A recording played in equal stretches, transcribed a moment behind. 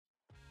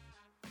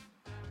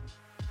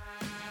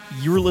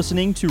You're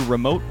listening to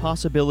Remote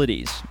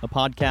Possibilities, a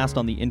podcast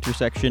on the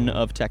intersection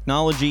of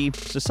technology,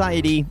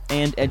 society,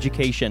 and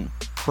education,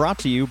 brought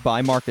to you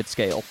by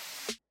MarketScale.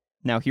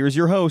 Now here's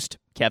your host,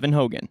 Kevin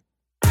Hogan.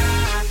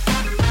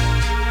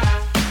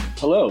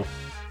 Hello,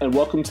 and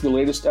welcome to the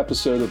latest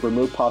episode of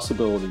Remote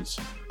Possibilities,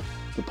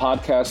 the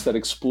podcast that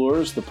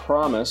explores the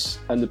promise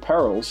and the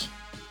perils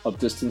of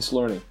distance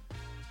learning.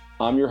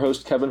 I'm your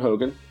host, Kevin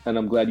Hogan, and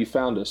I'm glad you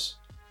found us.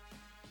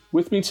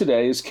 With me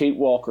today is Kate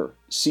Walker,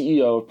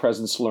 CEO of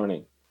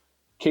PresenceLearning.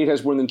 Kate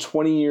has more than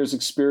 20 years'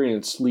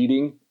 experience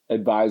leading,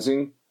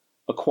 advising,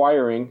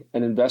 acquiring,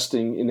 and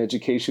investing in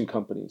education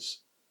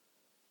companies.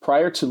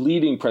 Prior to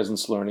leading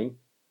PresenceLearning,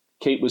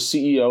 Kate was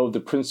CEO of the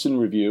Princeton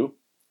Review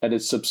and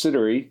its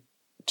subsidiary,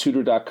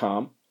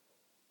 Tutor.com,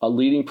 a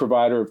leading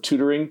provider of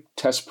tutoring,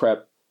 test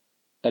prep,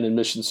 and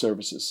admission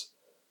services.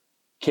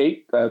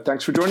 Kate,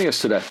 thanks for joining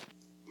us today.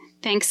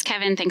 Thanks,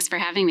 Kevin. Thanks for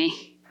having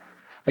me.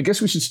 I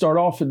guess we should start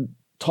off and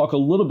talk a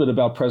little bit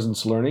about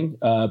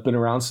PresenceLearning. Been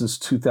around since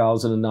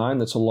 2009.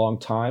 That's a long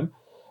time.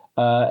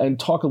 And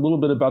talk a little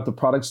bit about the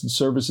products and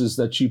services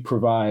that you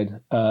provide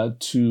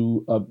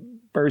to a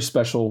very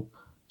special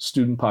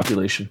student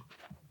population.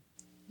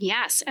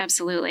 Yes,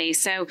 absolutely.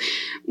 So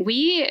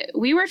we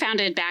were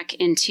founded back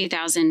in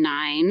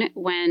 2009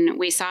 when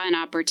we saw an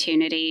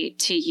opportunity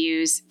to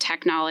use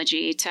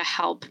technology to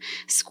help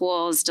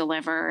schools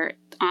deliver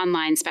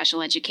online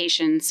special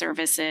education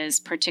services,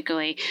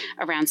 particularly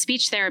around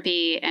speech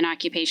therapy and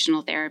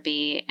occupational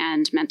therapy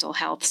and mental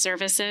health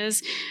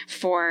services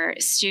for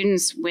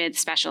students with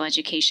special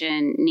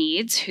education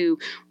needs who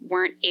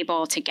weren't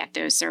able to get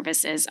those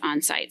services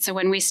on site. So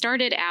when we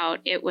started out,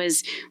 it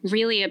was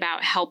really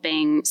about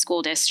helping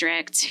school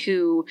districts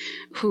who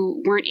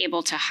weren't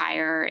able to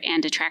hire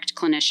and attract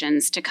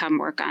clinicians to come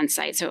work on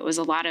site. So it was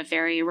a lot of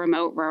very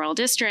remote rural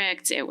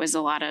districts. It was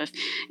a lot of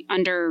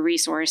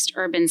under-resourced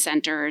urban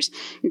centers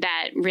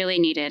that really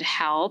needed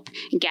help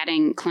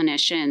getting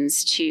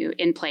clinicians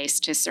in place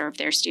to serve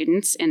their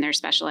students in their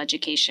special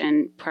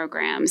education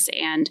programs.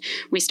 And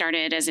we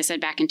started, as I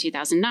said, back in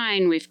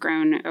 2009. We've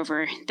grown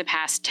over the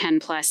past 10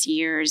 plus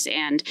years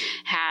and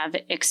have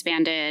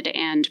expanded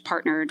and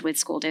partnered with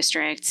school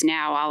districts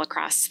now all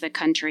across the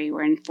country.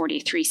 We're in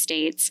 43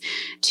 states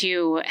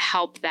to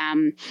help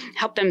them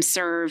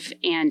serve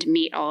and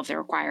meet all of the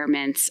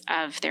requirements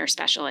of their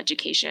special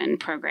education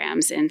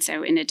programs. And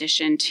so in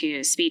addition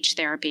to speech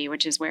therapy,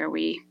 which is where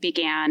we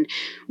began,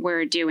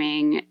 we're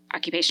doing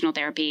occupational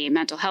therapy,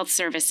 mental health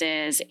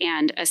services,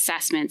 and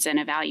assessments and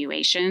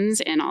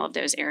evaluations in all of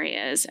those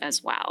areas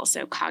as well.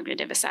 So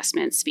cognitive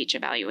assessments, speech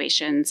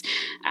evaluations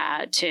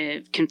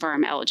to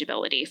confirm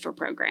eligibility for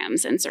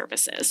programs and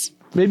services.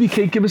 Maybe,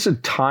 Kate, give us a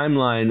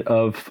timeline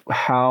of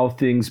how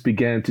things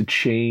began to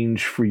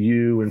change for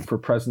you and for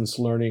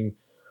PresenceLearning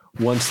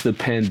once the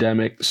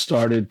pandemic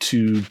started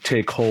to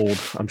take hold.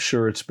 I'm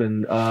sure it's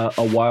been a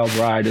wild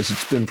ride, as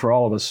it's been for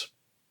all of us.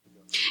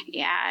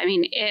 Yeah,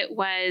 it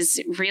was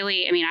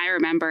really, I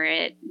remember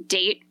it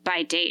date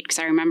by date because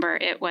I remember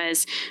it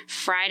was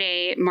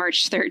Friday,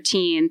 March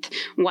 13th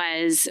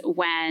was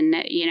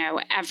when,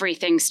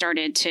 everything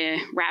started to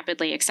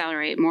rapidly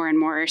accelerate. More and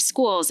more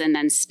schools and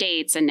then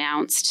states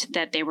announced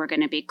that they were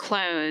going to be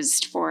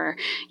closed for,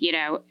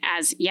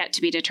 as yet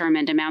to be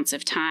determined amounts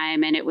of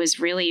time. And it was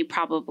really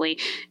probably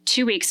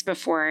 2 weeks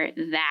before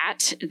that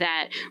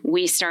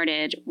we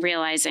started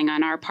realizing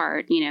on our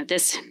part,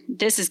 this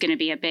is going to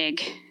be a big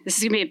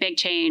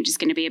change. It's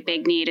going to be a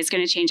big need. It's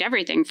going to change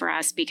everything for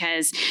us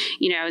because,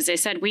 as I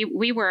said,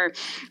 we were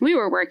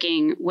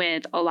working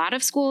with a lot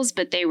of schools,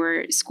 but they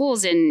were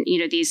schools in,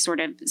 these sort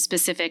of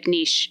specific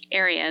niche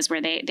areas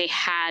where they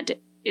had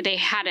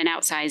an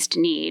outsized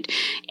need.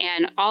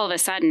 And all of a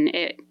sudden,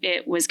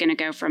 it was going to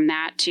go from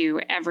that to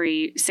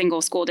every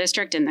single school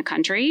district in the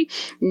country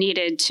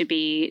needed to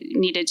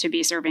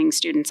be serving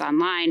students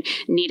online,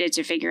 needed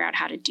to figure out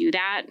how to do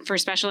that for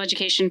special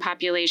education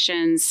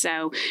populations.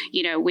 So,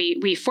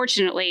 we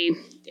fortunately,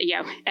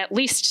 at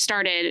least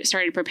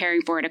started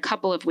preparing for it a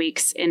couple of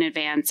weeks in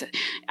advance,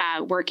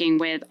 working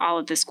with all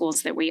of the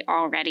schools that we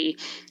already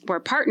were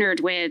partnered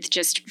with,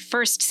 just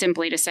first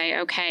simply to say,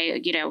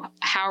 okay,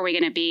 how are we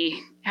going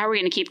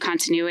to keep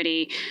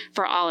continuity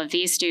for all of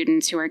these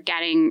students who are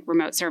getting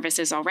remote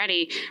services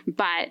already,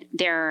 but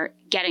they're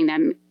getting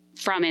them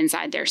from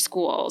inside their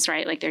schools,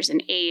 right? Like there's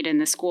an aide in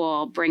the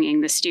school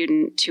bringing the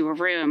student to a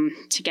room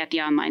to get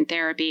the online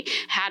therapy.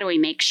 How do we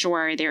make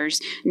sure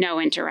there's no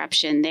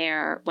interruption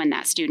there when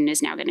that student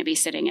is now going to be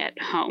sitting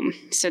at home?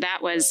 So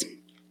that was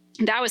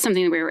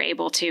something that we were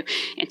able to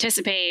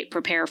anticipate,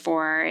 prepare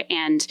for,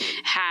 and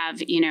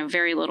have,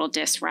 very little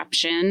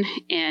disruption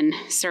in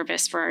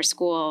service for our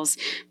schools.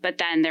 But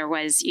then there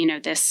was,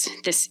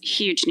 this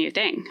huge new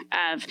thing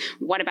of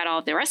what about all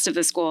of the rest of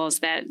the schools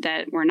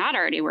that we're not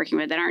already working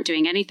with, that aren't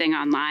doing anything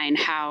online?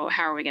 How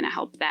are we going to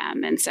help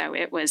them? And so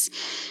it was,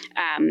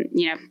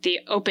 the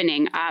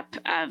opening up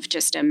of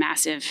just a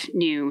massive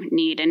new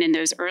need. And in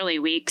those early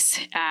weeks,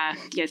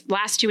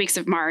 last 2 weeks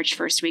of March,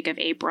 first week of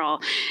April,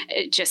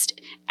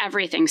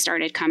 everything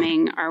started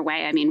coming our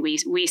way.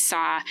 We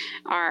saw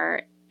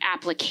our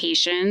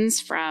applications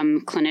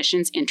from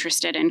clinicians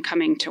interested in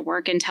coming to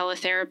work in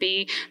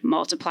teletherapy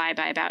multiply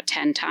by about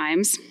 10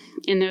 times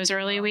in those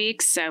early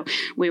weeks. So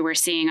we were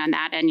seeing on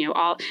that end,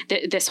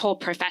 this whole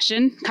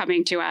profession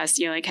coming to us,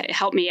 like,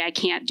 help me, I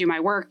can't do my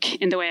work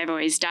in the way I've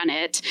always done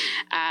it.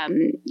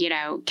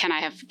 Can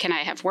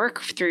I have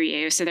work through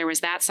you? So there was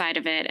that side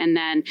of it. And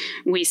then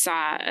we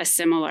saw a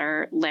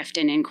similar lift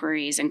in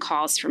inquiries and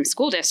calls from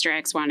school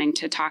districts wanting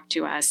to talk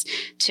to us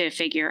to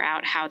figure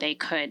out how they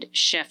could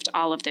shift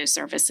all of those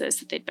services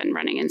that they'd been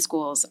running in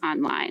schools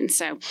online.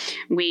 So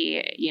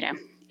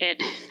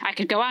I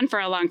could go on for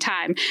a long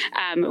time,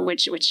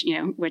 which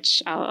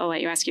I'll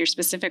let you ask your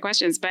specific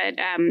questions. But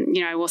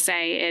I will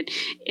say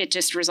it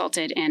just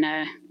resulted in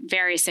a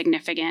very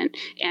significant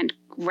and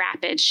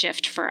rapid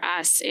shift for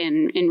us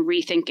in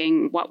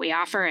rethinking what we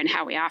offer and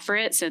how we offer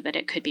it, so that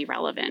it could be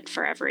relevant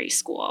for every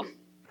school.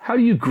 How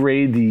do you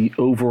grade the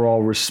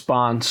overall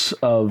response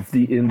of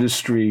the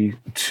industry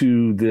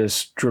to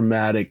this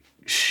dramatic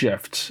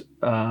shift?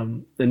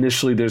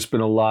 Initially, there's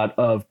been a lot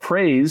of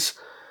praise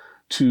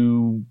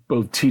to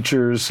both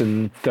teachers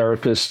and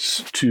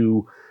therapists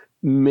to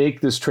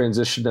make this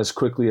transition as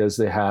quickly as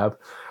they have.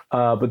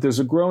 But there's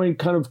a growing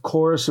kind of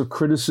chorus of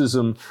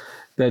criticism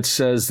that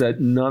says that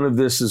none of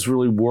this has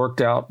really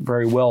worked out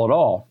very well at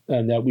all,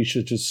 and that we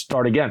should just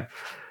start again.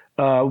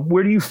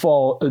 Where do you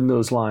fall in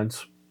those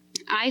lines?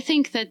 I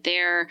think that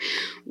there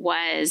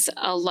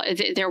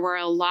were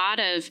a lot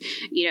of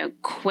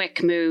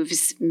quick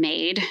moves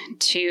made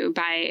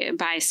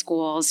by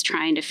schools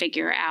trying to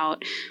figure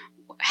out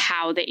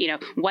how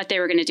what they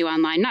were going to do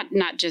online,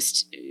 not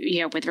just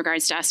with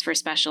regards to us for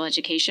special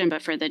education,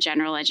 but for the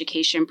general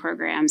education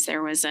programs.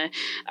 There was a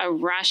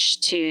rush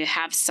to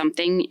have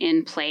something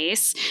in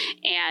place,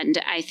 and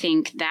I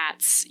think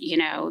that's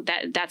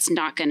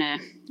not going to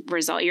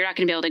result. You're not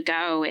going to be able to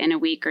go in a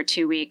week or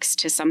 2 weeks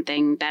to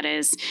something that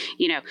is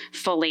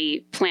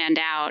fully planned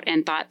out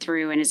and thought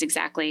through and is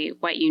exactly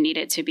what you need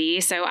it to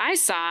be. So I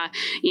saw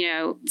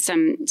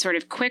some sort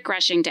of quick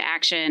rushing to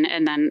action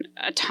and then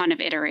a ton of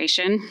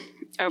iteration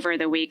over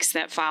the weeks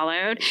that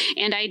followed.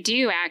 And I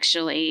do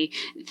actually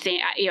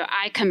think,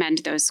 I commend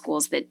those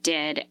schools that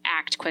did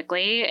act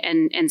quickly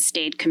and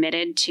stayed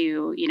committed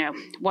to,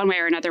 one way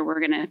or another, we're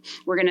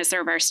going to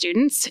serve our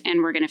students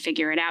and we're going to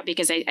figure it out,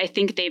 because I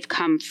think they've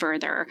come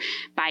further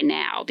by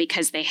now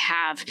because they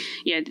have,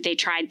 they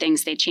tried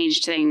things, they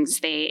changed things,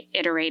 they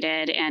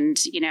iterated,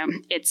 and,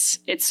 it's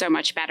so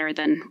much better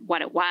than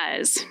what it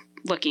was.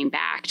 Looking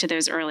back to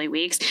those early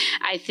weeks,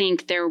 I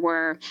think there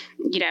were,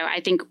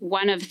 I think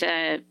one of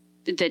the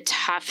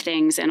tough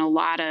things in a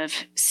lot of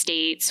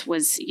states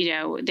was,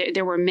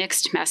 there were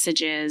mixed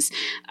messages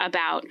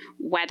about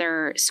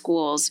whether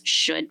schools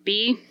should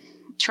be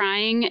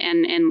trying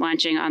and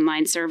launching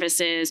online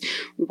services,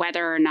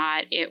 whether or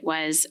not it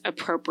was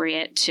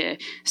appropriate to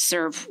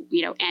serve,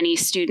 any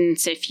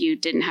students if you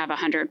didn't have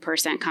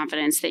 100%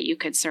 confidence that you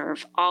could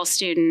serve all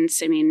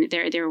students. I mean,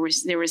 there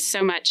was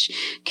so much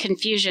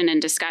confusion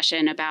and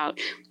discussion about,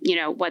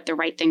 what the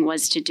right thing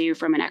was to do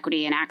from an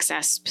equity and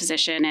access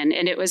position. And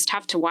it was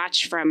tough to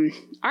watch from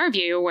our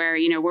view where,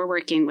 we're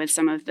working with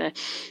some of the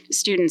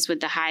students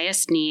with the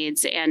highest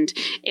needs. And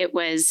it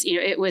was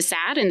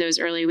sad in those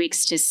early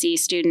weeks to see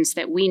students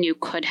that we knew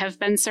could have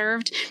been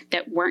served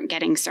that weren't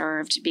getting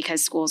served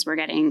because schools were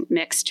getting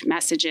mixed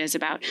messages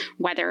about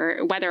whether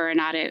or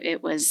not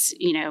it was,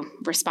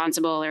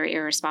 responsible or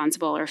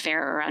irresponsible or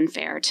fair or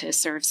unfair to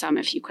serve some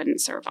if you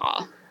couldn't serve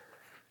all.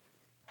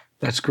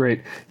 That's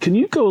great. Can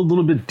you go a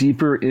little bit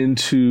deeper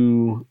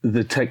into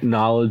the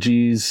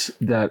technologies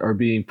that are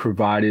being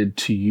provided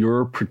to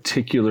your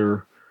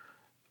particular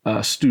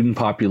student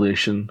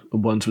population,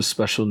 ones with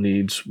special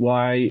needs?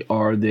 Why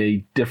are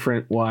they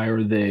different? Why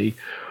are they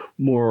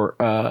more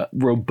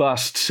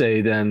robust,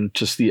 say, than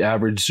just the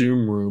average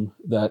Zoom room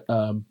that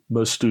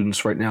most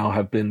students right now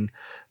have been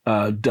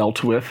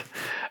dealt with?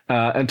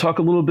 And talk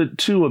a little bit,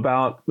 too,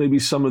 about maybe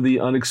some of the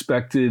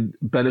unexpected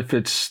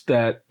benefits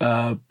that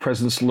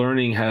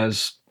PresenceLearning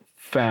has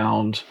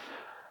found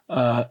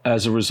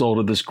as a result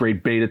of this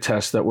great beta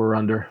test that we're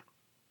under.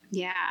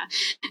 Yeah.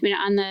 I mean,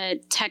 on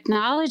the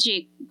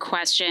technology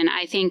question,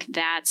 I think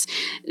that's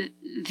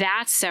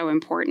so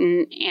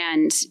important.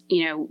 And,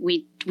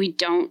 we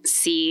don't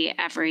see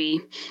every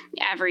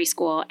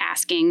school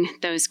asking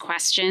those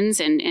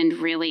questions and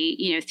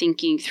really,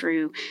 thinking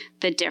through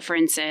the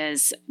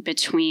differences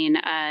between,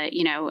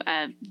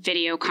 a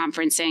video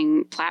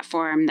conferencing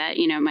platform that,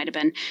 might have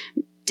been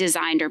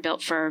designed or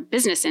built for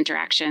business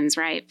interactions,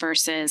 right,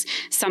 versus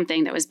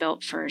something that was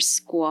built for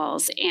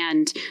schools.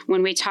 And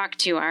when we talk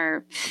to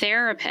our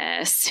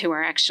therapists who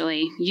are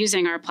actually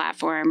using our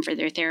platform for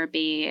their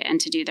therapy and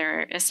to do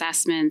their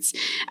assessments,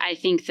 I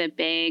think the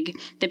big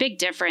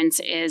difference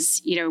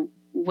is,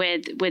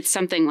 with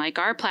something like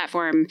our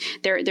platform,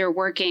 they're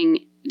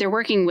working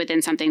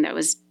within something that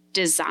was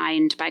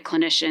designed by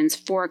clinicians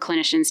for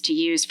clinicians to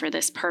use for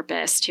this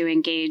purpose, to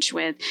engage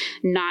with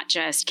not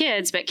just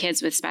kids, but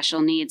kids with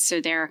special needs.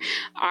 So there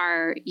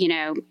are,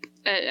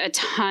 a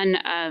ton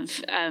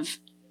of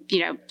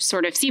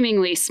sort of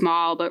seemingly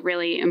small, but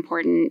really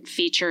important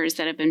features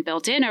that have been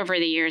built in over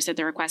the years at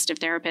the request of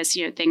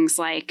therapists, things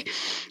like,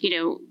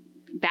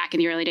 back in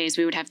the early days,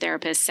 we would have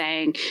therapists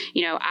saying,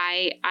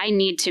 I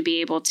need to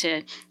be able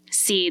to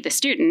see the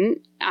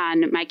student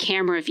on my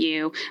camera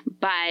view,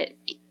 but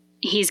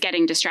he's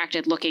getting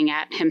distracted looking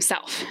at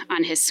himself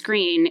on his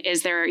screen.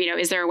 Is there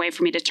a way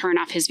for me to turn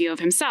off his view of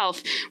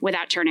himself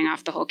without turning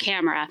off the whole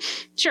camera?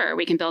 Sure,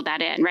 we can build that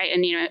in, right?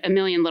 And, a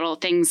million little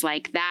things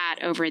like that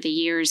over the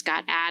years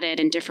got added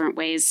in different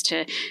ways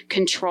to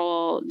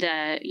control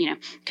the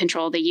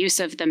use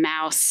of the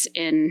mouse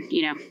in,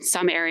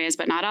 some areas,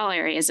 but not all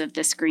areas of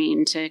the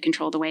screen, to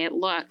control the way it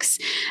looks,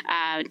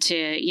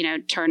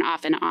 to, turn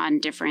off and on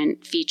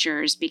different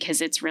features, because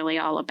it's really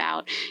all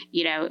about,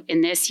 in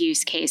this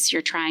use case,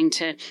 you're trying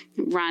to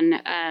run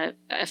a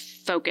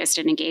focused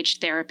and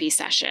engaged therapy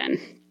session.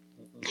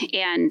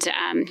 And,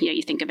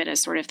 you think of it as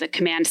sort of the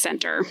command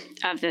center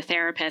of the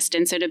therapist.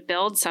 And so to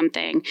build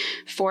something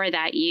for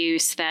that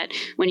use, that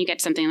when you get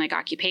something like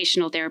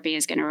occupational therapy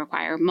is going to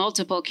require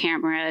multiple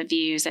camera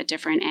views at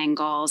different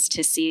angles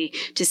to see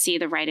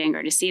the writing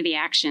or to see the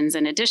actions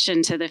in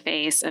addition to the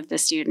face of the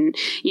student.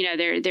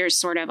 There's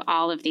sort of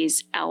all of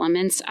these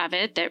elements of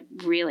it that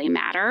really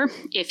matter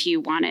if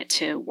you want it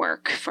to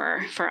work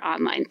for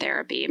online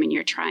therapy. I mean,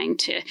 you're trying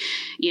to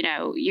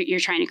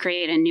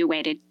create a new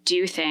way to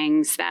do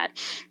things that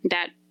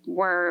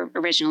were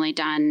originally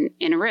done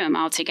in a room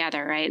all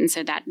together, right? And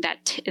so that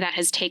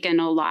has taken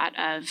a lot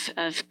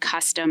of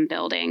custom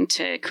building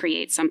to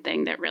create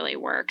something that really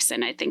works.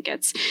 And I think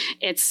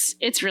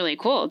it's really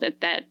cool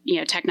that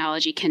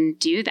technology can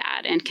do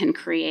that and can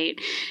create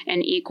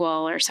an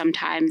equal or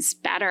sometimes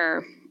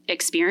better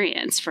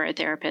experience for a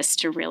therapist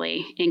to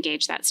really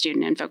engage that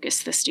student and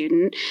focus the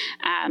student.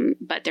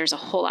 But there's a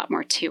whole lot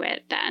more to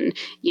it than,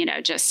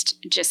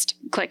 just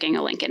clicking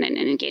a link in and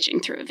engaging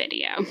through a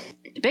video.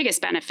 The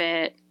biggest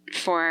benefit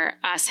for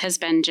us has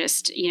been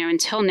just,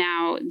 until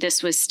now,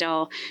 this was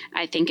still,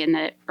 I think, in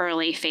the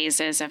early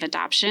phases of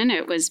adoption.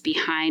 It was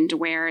behind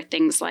where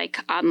things like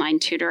online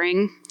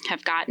tutoring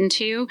have gotten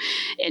to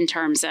in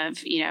terms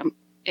of,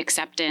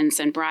 acceptance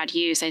and broad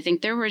use. I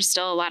think there were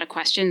still a lot of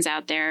questions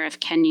out there of,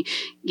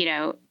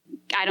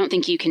 I don't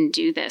think you can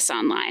do this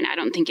online. I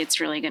don't think it's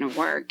really going to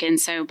work. And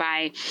so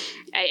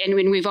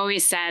when we've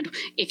always said,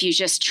 if you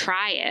just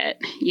try it,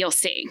 you'll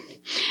see.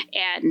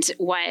 And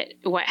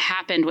what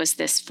happened was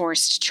this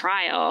forced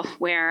trial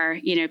where,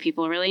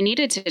 people really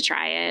needed to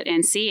try it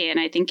and see. And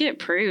I think it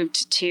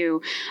proved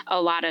to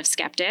a lot of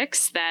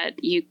skeptics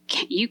that you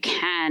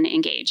can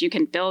engage, you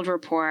can build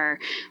rapport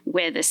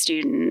with a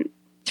student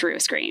through a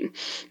screen.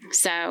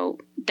 So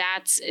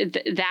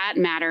that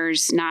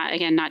matters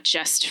not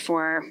just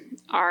for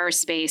our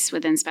space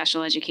within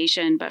special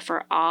education, but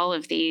for all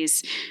of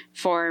these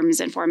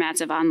forms and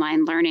formats of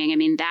online learning. I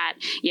mean, that,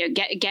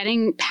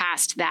 getting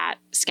past that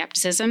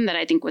skepticism that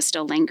I think was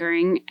still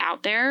lingering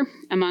out there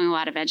among a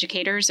lot of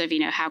educators of,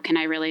 how can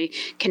I really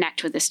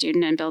connect with the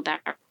student and build that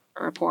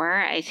rapport.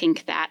 I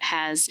think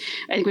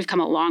we've come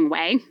a long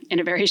way in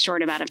a very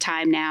short amount of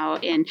time now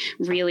in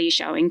really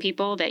showing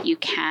people that you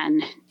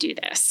can do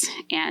this,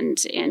 and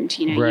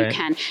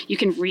right. you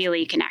can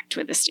really connect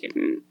with the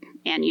student,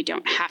 and you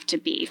don't have to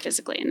be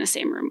physically in the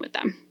same room with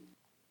them.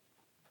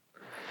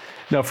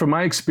 Now, from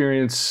my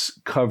experience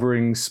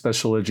covering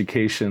special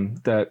education,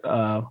 that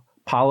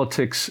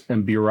politics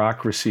and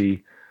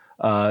bureaucracy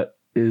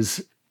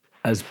is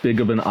as big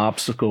of an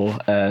obstacle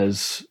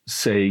as,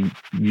 say,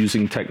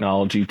 using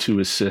technology to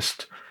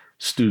assist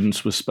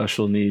students with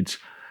special needs.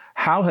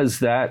 How has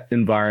that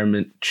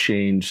environment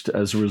changed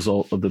as a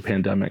result of the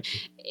pandemic?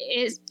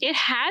 It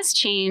has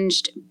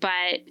changed,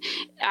 but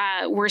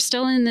we're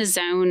still in the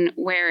zone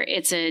where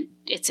it's a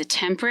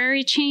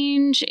temporary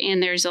change,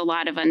 and there's a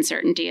lot of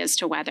uncertainty as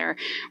to whether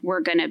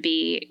we're going to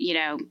be,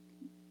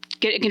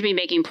 going to be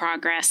making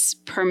progress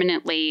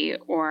permanently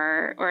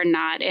or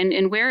not.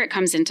 And where it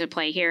comes into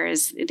play here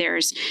is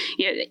there's,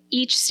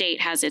 each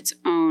state has its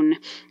own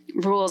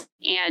rules,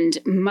 and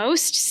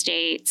most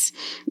states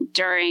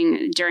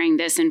during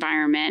this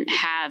environment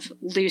have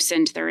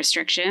loosened the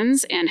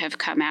restrictions and have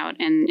come out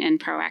and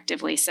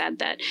proactively said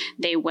that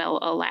they will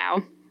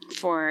allow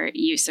for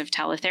use of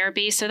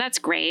teletherapy. So that's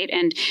great.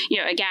 And,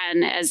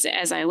 again, as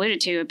I alluded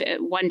to,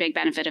 one big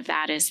benefit of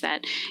that is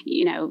that,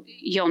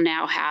 you'll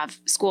now have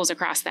schools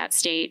across that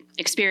state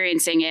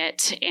experiencing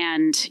it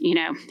and,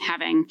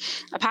 having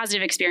a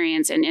positive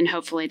experience, and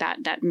hopefully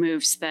that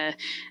moves the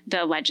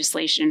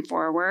legislation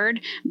forward.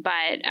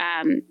 But,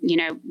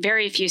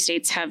 very few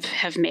states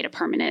have made a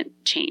permanent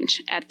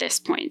change at this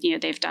point.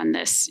 They've done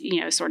this,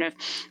 sort of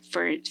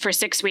for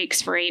 6 weeks,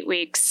 for 8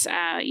 weeks,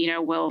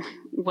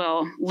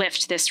 we'll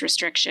lift this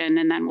restriction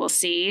and then we'll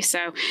see.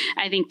 So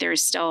I think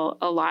there's still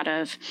a lot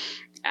of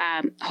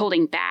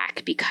holding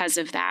back because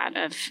of that,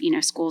 of,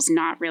 schools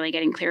not really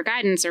getting clear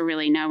guidance or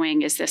really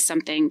knowing, is this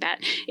something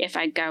that if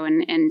I go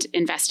and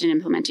invest in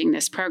implementing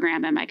this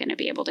program, am I going to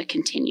be able to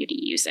continue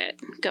to use it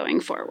going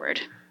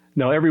forward?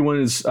 Now, everyone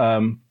is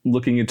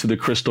looking into the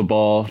crystal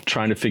ball,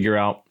 trying to figure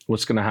out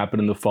what's going to happen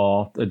in the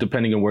fall,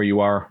 depending on where you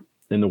are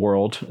in the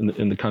world,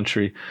 in the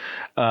country.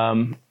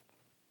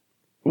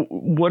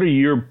 What are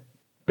your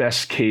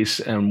best case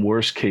and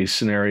worst case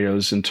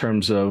scenarios in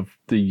terms of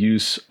the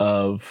use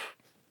of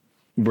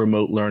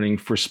remote learning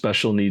for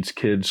special needs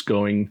kids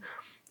going?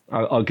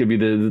 I'll give you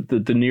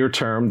the near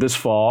term this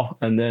fall,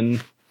 and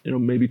then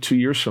maybe 2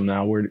 years from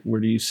now. Where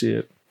do you see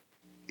it?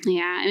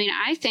 Yeah, I mean,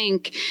 I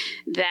think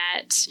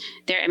that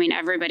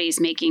everybody's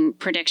making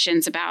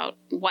predictions about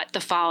what the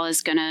fall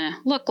is going to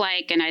look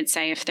like. And I'd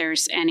say if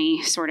there's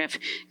any sort of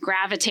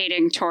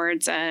gravitating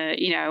towards a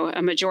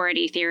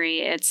majority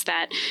theory, it's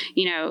that,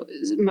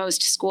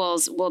 most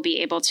schools will be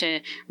able to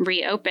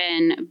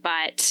reopen,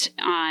 but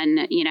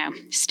on,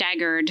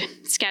 staggered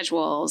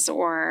schedules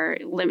or,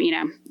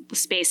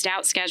 spaced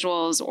out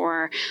schedules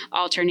or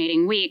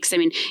alternating weeks. I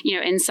mean,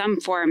 in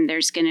some form,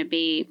 there's going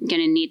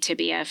to need to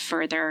be a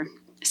further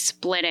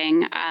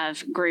splitting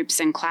of groups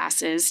and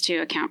classes to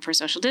account for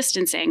social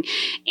distancing.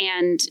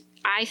 And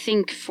I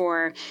think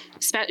for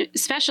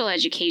special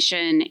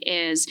education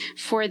is,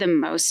 for the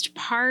most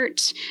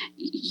part,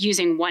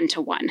 using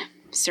one-to-one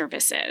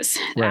services,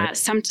 right.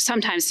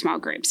 Sometimes small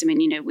groups. I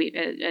mean,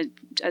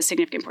 a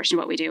significant portion of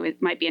what we do,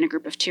 it might be in a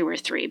group of 2 or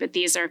 3, but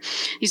these are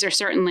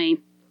certainly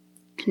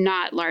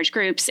not large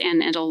groups,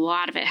 and a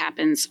lot of it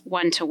happens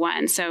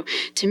one-to-one. So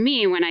to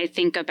me, when I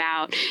think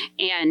about,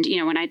 and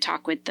when I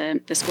talk with the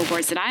school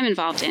boards that I'm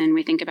involved in,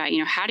 we think about,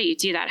 how do you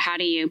do that? How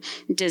do you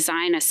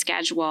design a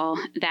schedule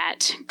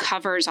that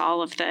covers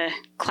all of the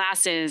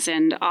classes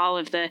and all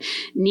of the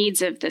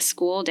needs of the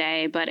school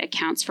day, but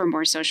accounts for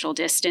more social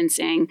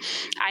distancing?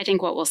 I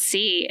think what we'll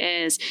see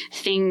is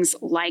things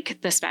like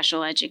the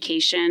special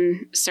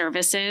education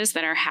services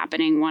that are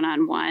happening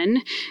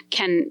one-on-one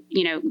can,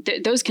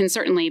 those can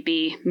certainly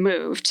be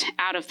moved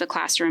out of the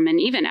classroom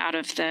and even out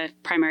of the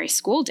primary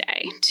school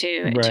day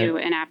to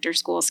an after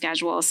school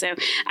schedule. So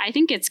I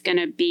think it's going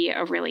to be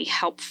a really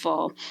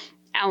helpful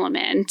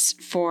element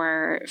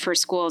for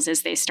schools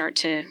as they start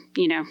to,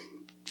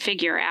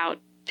 figure out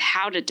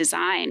how to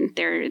design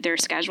their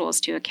schedules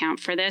to account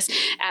for this,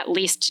 at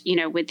least,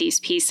 with these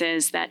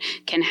pieces that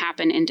can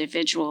happen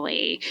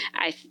individually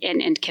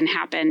and can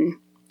happen,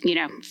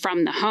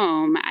 from the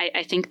home.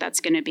 I think that's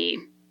going to be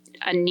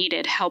a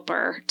needed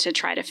helper to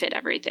try to fit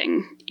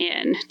everything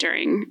in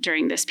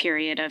during this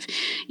period of,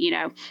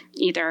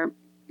 either,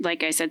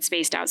 like I said,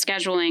 spaced out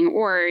scheduling,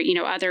 or,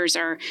 others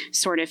are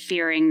sort of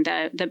fearing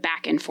the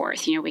back and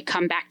forth. We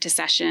come back to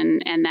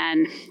session and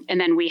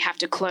then we have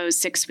to close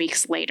 6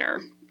 weeks later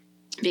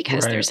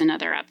because there's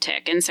another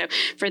uptick. And so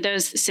for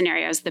those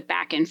scenarios, the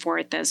back and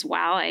forth as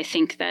well, I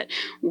think that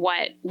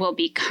what will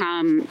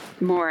become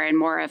more and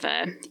more of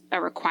a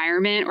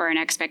requirement or an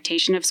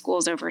expectation of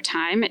schools over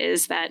time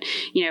is that,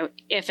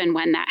 if and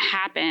when that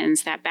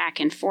happens, that back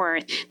and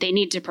forth, they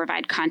need to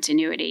provide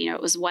continuity. It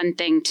was one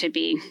thing to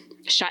be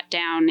shut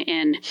down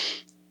in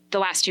the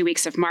last 2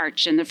 weeks of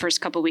March and the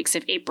first couple of weeks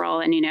of April.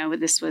 And,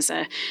 this was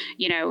a,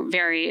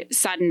 very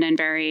sudden and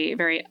very,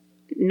 very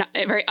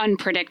a very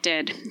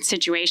unpredicted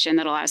situation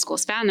that a lot of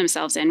schools found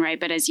themselves in, right?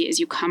 But as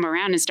you come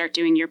around and start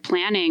doing your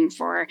planning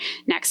for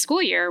next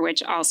school year,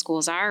 which all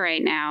schools are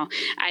right now,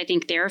 I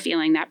think they're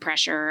feeling that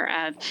pressure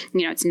of,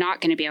 it's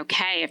not going to be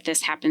okay if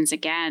this happens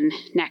again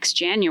next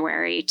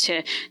January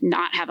to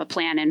not have a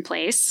plan in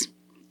place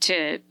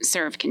to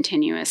serve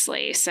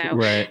continuously. So,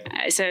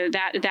 so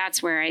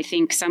that's where I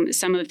think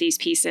some of these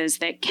pieces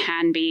that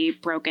can be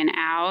broken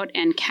out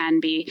and can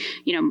be,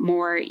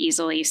 more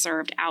easily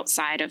served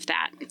outside of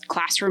that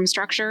classroom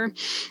structure,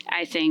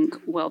 I think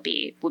will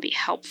be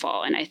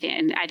helpful. And I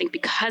think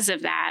because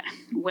of that,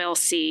 we'll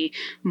see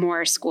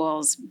more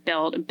schools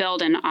build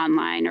an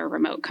online or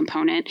remote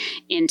component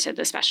into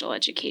the special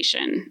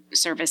education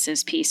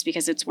services piece,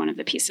 because it's one of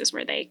the pieces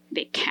where they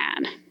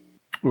can.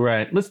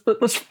 Right.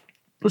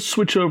 Let's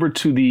switch over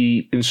to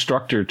the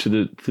instructor,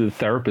 to the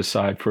therapist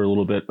side for a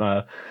little bit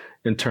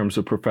in terms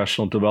of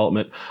professional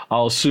development.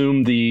 I'll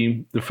assume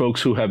the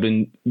folks who have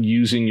been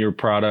using your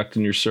product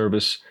and your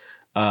service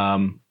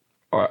are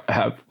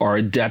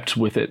adept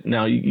with it.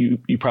 Now you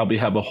probably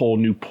have a whole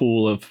new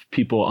pool of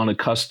people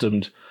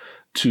unaccustomed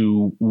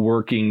to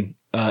working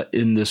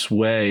in this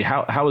way.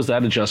 How has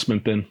that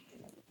adjustment been?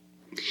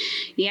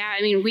 Yeah,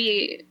 I mean,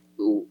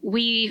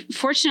 we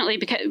fortunately,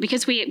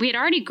 because we had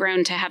already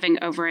grown to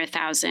having over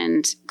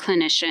 1,000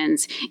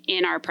 clinicians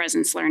in our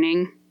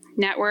PresenceLearning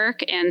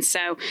network. And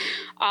so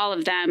all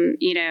of them,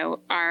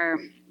 are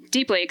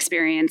deeply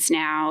experienced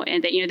now,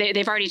 and that,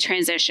 they've already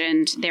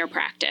transitioned their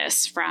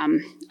practice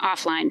from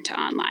offline to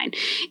online.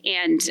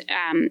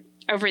 And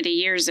over the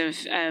years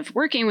of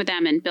working with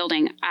them and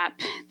building up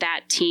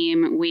that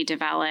team, we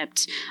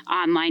developed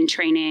online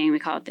training. We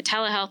call it the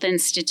Telehealth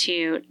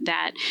Institute,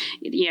 that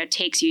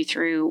takes you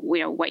through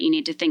what you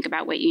need to think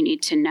about, what you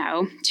need to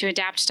know to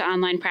adapt to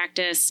online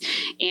practice.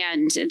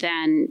 And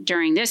then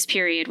during this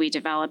period, we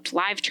developed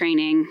live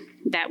training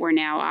that we're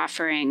now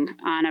offering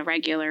on a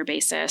regular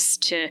basis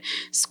to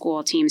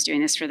school teams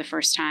doing this for the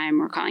first time.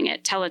 We're calling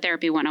it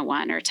Teletherapy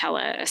 101 or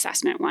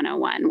Teleassessment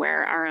 101,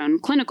 where our own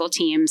clinical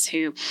teams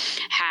who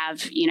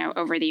have,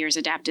 over the years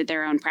adapted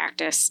their own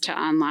practice to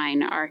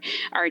online are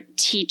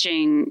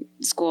teaching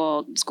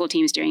school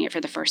teams doing it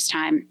for the first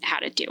time how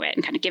to do it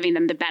and kind of giving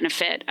them the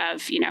benefit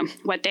of,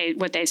 what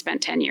they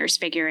spent 10 years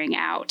figuring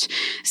out.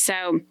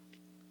 So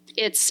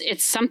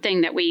it's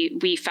something that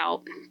we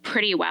felt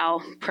pretty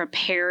well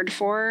prepared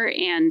for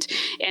and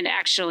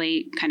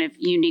actually kind of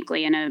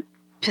uniquely in a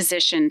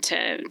position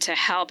to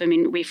help. I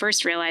mean, we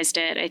first realized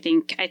it, I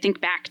think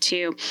back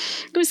to,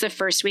 it was the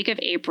first week of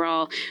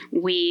April,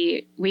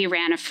 we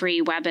ran a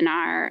free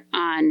webinar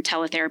on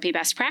teletherapy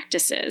best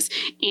practices.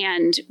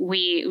 And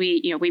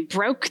we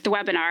broke the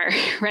webinar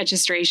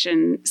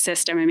registration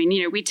system. I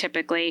mean, we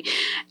typically,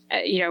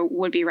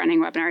 would be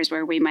running webinars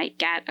where we might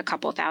get a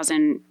couple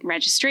thousand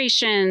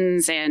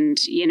registrations and,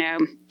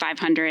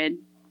 500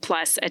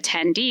 plus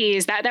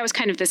attendees. That was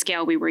kind of the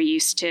scale we were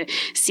used to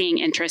seeing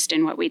interest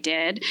in what we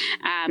did.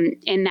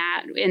 In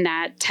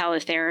that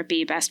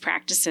teletherapy best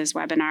practices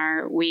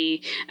webinar,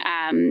 we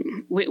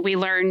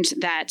learned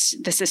that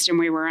the system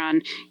we were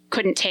on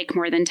couldn't take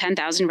more than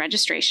 10,000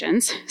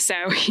 registrations. So,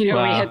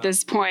 wow. We hit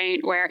this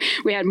point where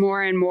we had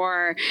more and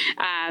more,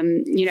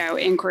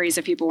 inquiries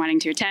of people wanting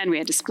to attend. We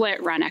had to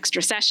split, run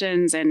extra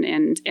sessions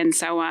and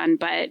so on.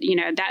 But,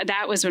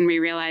 that was when we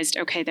realized,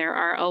 okay, there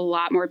are a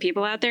lot more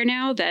people out there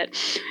now that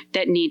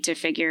need to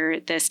figure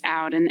this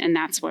out. And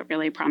that's what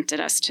really prompted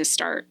us to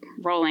start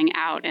rolling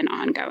out an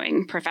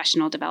ongoing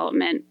professional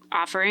development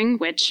offering,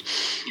 which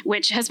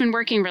has been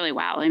working really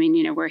well. I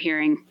mean, we're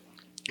hearing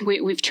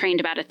we've trained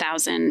about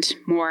 1,000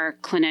 more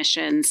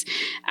clinicians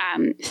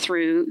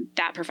through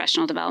that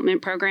professional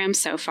development program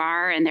so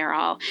far, and they're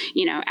all,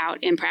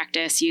 out in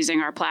practice using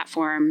our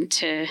platform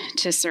to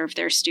serve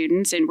their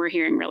students, and we're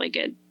hearing really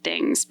good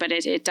things. But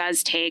it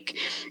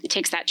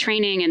takes that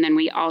training, and then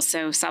we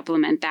also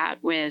supplement that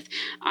with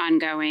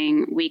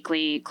ongoing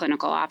weekly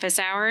clinical office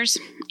hours.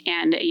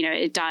 And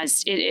it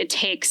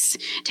takes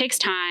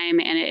time,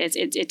 and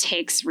it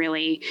takes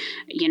really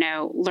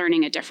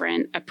learning a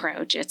different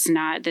approach.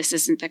 This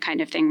isn't the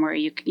kind of thing where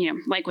you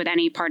like with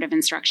any part of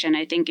instruction.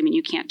 I think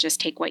you can't just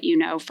take what you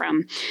know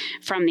from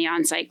the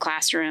on-site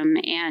classroom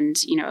and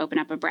open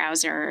up a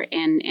browser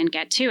and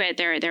get to it.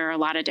 There are a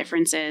lot of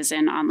differences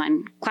in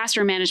online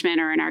classroom management,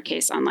 or in our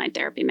case, online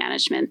therapy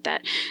management,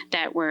 that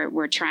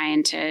we're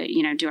trying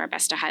to do our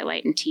best to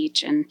highlight and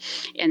teach and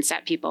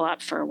set people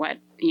up for what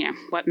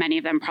many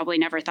of them probably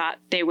never thought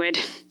they would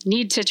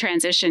need to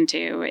transition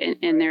to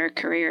in their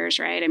careers,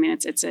 right? I mean,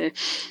 it's a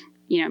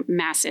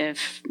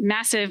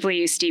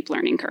massively steep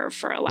learning curve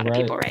for a lot of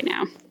people right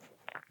now.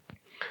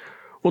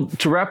 Well,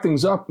 to wrap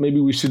things up, maybe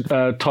we should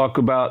talk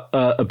about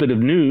a bit of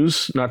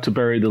news, not to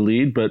bury the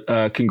lead,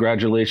 but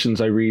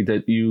congratulations. I read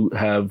that you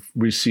have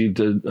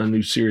received a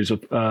new series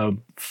of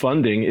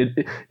funding.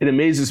 It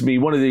amazes me.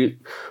 One of the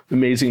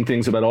amazing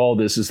things about all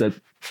this is that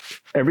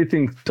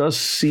everything does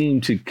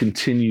seem to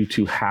continue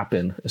to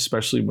happen,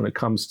 especially when it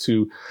comes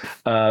to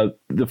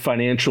the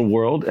financial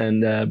world.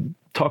 And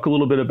talk a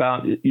little bit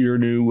about your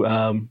new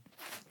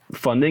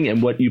funding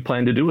and what you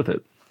plan to do with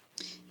it.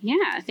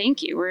 Yeah,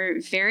 thank you.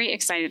 We're very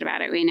excited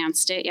about it. We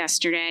announced it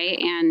yesterday,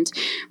 and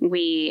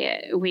we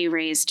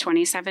raised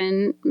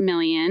 $27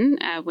 million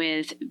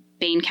with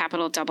Bain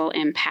Capital Double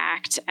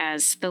Impact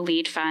as the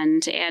lead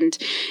fund. And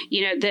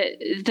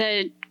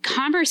the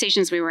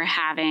conversations we were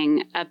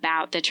having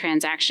about the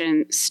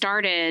transaction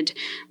started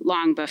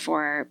long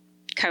before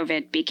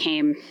COVID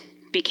became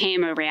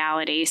a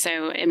reality.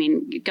 So, I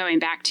mean, going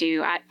back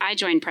to, I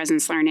joined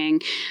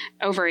PresenceLearning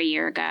over a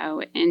year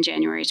ago in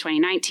January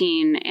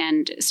 2019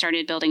 and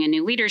started building a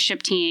new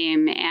leadership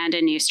team and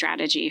a new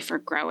strategy for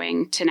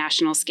growing to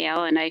national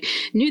scale. And I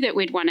knew that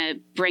we'd want to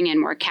bring in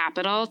more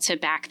capital to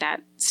back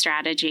that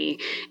strategy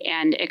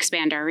and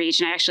expand our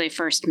reach. And I actually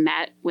first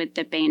met with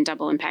the Bain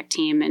Double Impact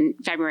team in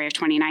February of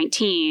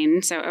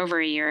 2019, so over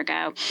a year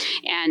ago.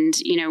 And,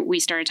 we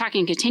started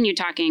talking, continued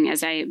talking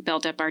as I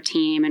built up our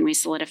team, and we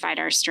solidified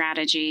our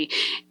strategy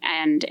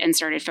and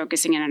started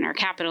focusing in on our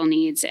capital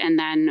needs. And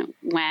then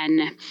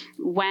when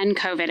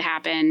COVID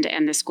happened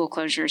and the school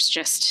closures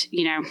just,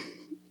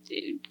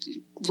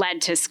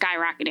 led to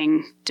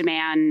skyrocketing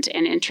demand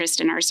and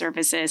interest in our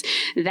services,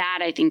 that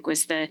I think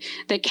was the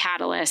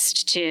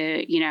catalyst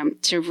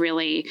to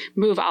really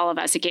move all of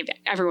us. It gave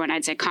everyone,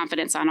 I'd say,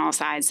 confidence on all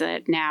sides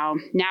that now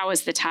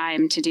is the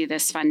time to do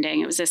this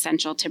funding. It was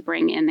essential to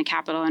bring in the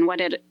capital. And what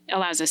it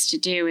allows us to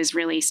do is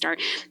really start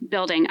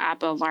building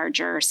up a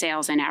larger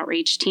sales and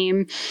outreach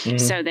team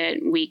so that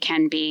we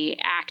can be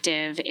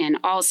active in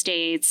all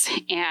states,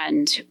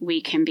 and we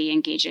can be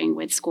engaging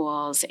with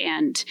schools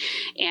and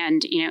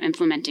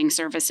implementing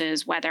services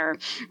services, whether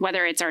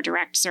it's our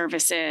direct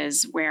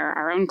services where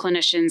our own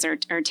clinicians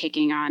are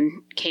taking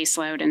on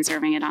caseload and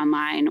serving it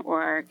online,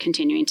 or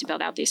continuing to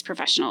build out these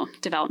professional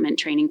development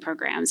training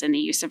programs and the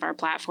use of our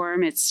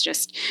platform. It's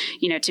just,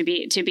 to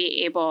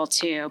be able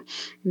to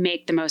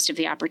make the most of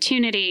the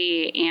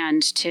opportunity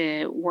and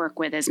to work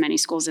with as many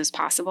schools as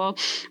possible.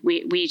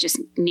 We just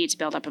need to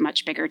build up a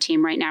much bigger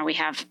team. Right now we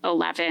have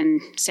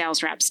 11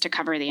 sales reps to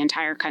cover the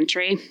entire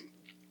country.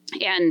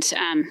 And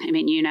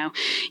you know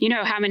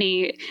how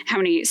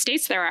many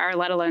states there are,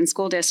 let alone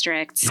school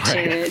districts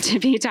to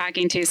be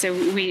talking to. So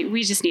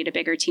we just need a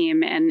bigger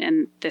team,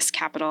 and this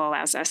capital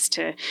allows us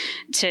to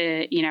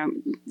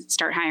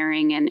start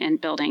hiring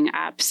and building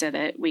up so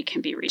that we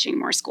can be reaching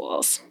more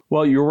schools.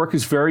 Well, your work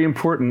is very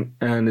important,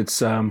 and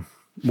it's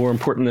more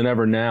important than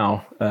ever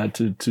now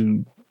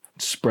to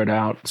spread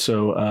out.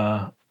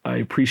 So I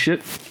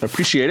appreciate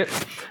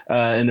it,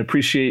 and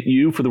appreciate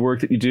you for the work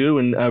that you do,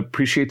 and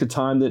appreciate the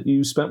time that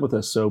you spent with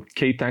us. So,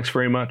 Kate, thanks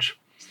very much.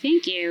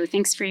 Thank you.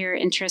 Thanks for your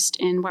interest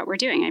in what we're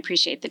doing. I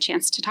appreciate the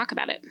chance to talk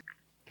about it.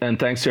 And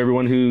thanks to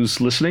everyone who's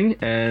listening,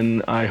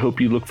 and I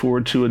hope you look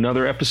forward to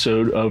another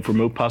episode of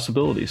Remote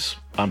Possibilities.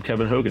 I'm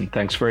Kevin Hogan.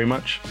 Thanks very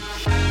much.